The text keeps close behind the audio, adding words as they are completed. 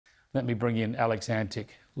Let me bring in Alex Antic,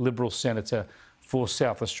 Liberal Senator for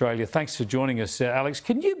South Australia. Thanks for joining us, Alex.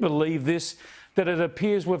 Can you believe this, that it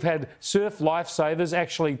appears we've had surf lifesavers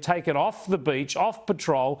actually taken off the beach, off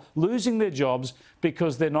patrol, losing their jobs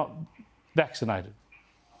because they're not vaccinated?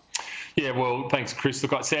 Yeah, well, thanks, Chris.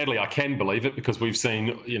 Look, sadly, I can believe it because we've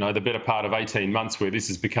seen, the better part of 18 months where this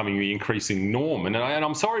is becoming the increasing norm. And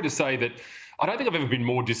I'm sorry to say that I don't think I've ever been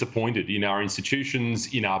more disappointed in our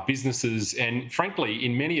institutions, in our businesses, and frankly,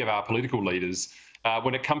 in many of our political leaders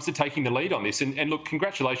when it comes to taking the lead on this. And look,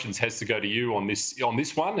 congratulations has to go to you on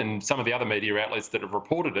this one and some of the other media outlets that have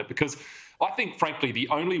reported it, because I think, frankly, the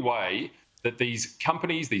only way that these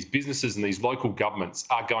companies, these businesses and these local governments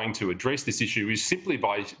are going to address this issue is simply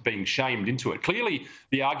by being shamed into it. Clearly,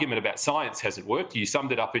 the argument about science hasn't worked. You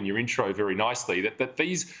summed it up in your intro very nicely, that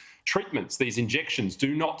these treatments, these injections,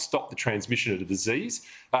 do not stop the transmission of the disease.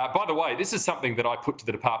 By the way, this is something that I put to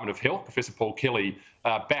the Department of Health, Professor Paul Kelly,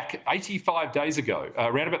 back 85 days ago,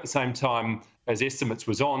 around about the same time as estimates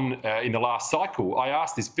was on in the last cycle. I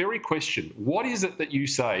asked this very question: what is it that you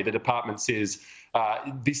say the department says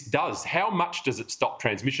this does? How much does it stop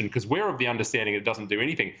transmission? Because we're of the understanding it doesn't do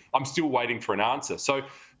anything. I'm still waiting for an answer. So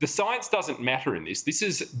the science doesn't matter in this. This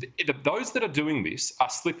is those that are doing this are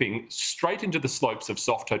slipping straight into the slopes of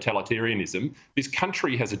soft totalitarianism. This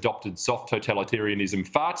country has adopted soft totalitarianism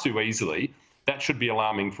far too easily. That should be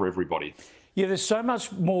alarming for everybody. Yeah, there's so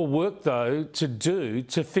much more work, though, to do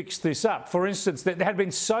to fix this up. For instance, there had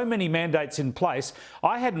been so many mandates in place.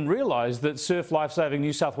 I hadn't realised that Surf Lifesaving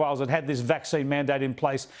New South Wales had this vaccine mandate in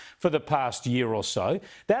place for the past year or so.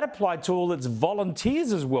 That applied to all its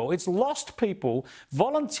volunteers as well. It's lost people,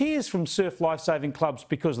 volunteers from Surf Lifesaving clubs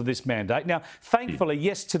because of this mandate. Now, thankfully,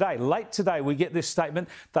 yes, late today, we get this statement.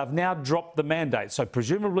 They've now dropped the mandate. So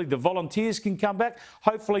presumably the volunteers can come back.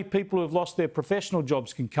 Hopefully people who have lost their professional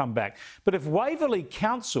jobs can come back. But if Waverley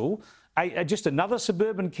Council, just another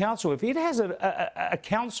suburban council, if it has a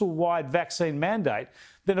council-wide vaccine mandate,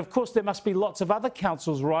 then of course there must be lots of other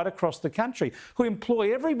councils right across the country who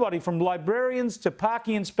employ everybody from librarians to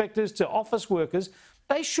parking inspectors to office workers.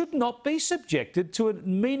 They should not be subjected to a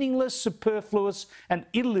meaningless, superfluous and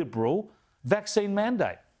illiberal vaccine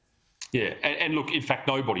mandate. Yeah, and look, in fact,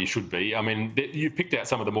 nobody should be. I mean, you've picked out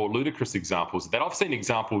some of the more ludicrous examples of that. I've seen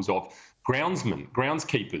examples of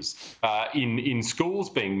groundskeepers in schools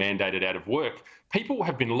being mandated out of work. People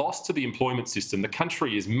have been lost to the employment system. The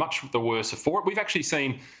country is much the worse for it. We've actually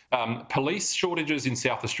seen police shortages in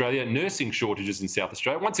South Australia, nursing shortages in South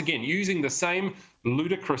Australia. Once again, using the same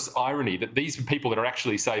ludicrous irony that these people that are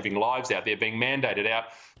actually saving lives out there being mandated out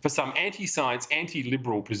for some anti-science,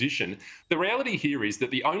 anti-liberal position. The reality here is that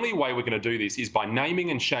the only way we're going to do this is by naming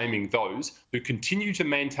and shaming those who continue to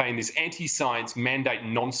maintain this anti-science mandate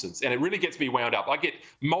nonsense. And it really gets me wound up. I get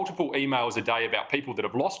multiple emails a day about people that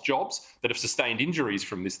have lost jobs, that have sustained injuries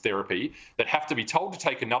from this therapy, that have to be told to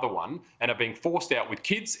take another one and are being forced out with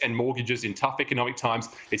kids and mortgages in tough economic times.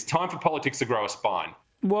 It's time for politics to grow a spine.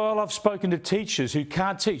 Well, I've spoken to teachers who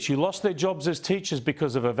can't teach, who lost their jobs as teachers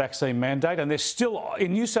because of a vaccine mandate, and there's still,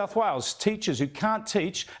 in New South Wales, teachers who can't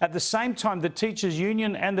teach. At the same time, the Teachers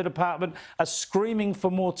Union and the department are screaming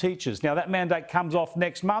for more teachers. Now, that mandate comes off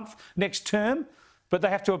next month, next term, but they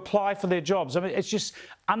have to apply for their jobs. I mean, it's just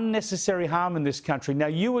unnecessary harm in this country. Now,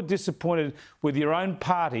 you were disappointed with your own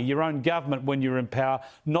party, your own government when you were in power,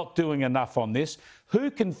 not doing enough on this. Who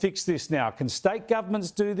can fix this now? Can state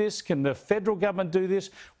governments do this? Can the federal government do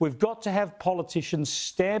this? We've got to have politicians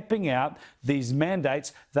stamping out these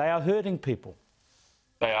mandates. They are hurting people.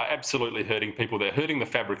 They are absolutely hurting people. They're hurting the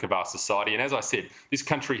fabric of our society. And as I said, this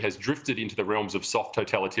country has drifted into the realms of soft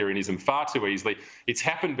totalitarianism far too easily. It's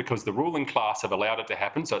happened because the ruling class have allowed it to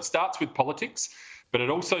happen. So it starts with politics, but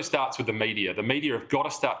it also starts with the media. The media have got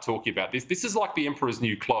to start talking about this. This is like the emperor's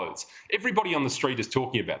new clothes. Everybody on the street is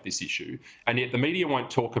talking about this issue, and yet the media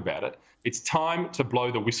won't talk about it. It's time to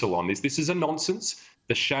blow the whistle on this. This is a nonsense.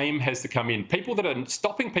 The shame has to come in. People that are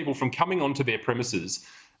stopping people from coming onto their premises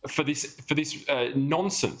for this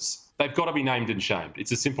nonsense, they've got to be named and shamed.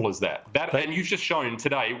 It's as simple as that. And you've just shown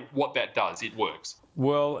today what that does. It works.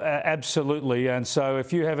 Well, absolutely. And so,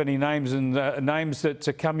 if you have any names and names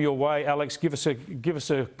that come your way, Alex, give us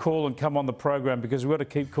a call and come on the program, because we've got to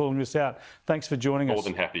keep calling this out. Thanks for joining us. More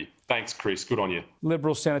than happy. Thanks, Chris. Good on you.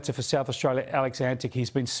 Liberal Senator for South Australia, Alex Antic. He's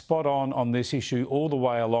been spot on this issue all the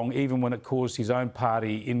way along, even when it caused his own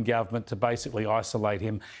party in government to basically isolate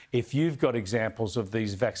him. If you've got examples of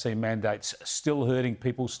these vaccine mandates still hurting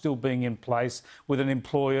people, still being in place with an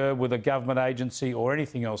employer, with a government agency or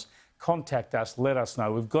anything else, contact us, let us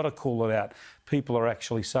know. We've got to call it out. People are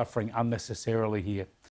actually suffering unnecessarily here.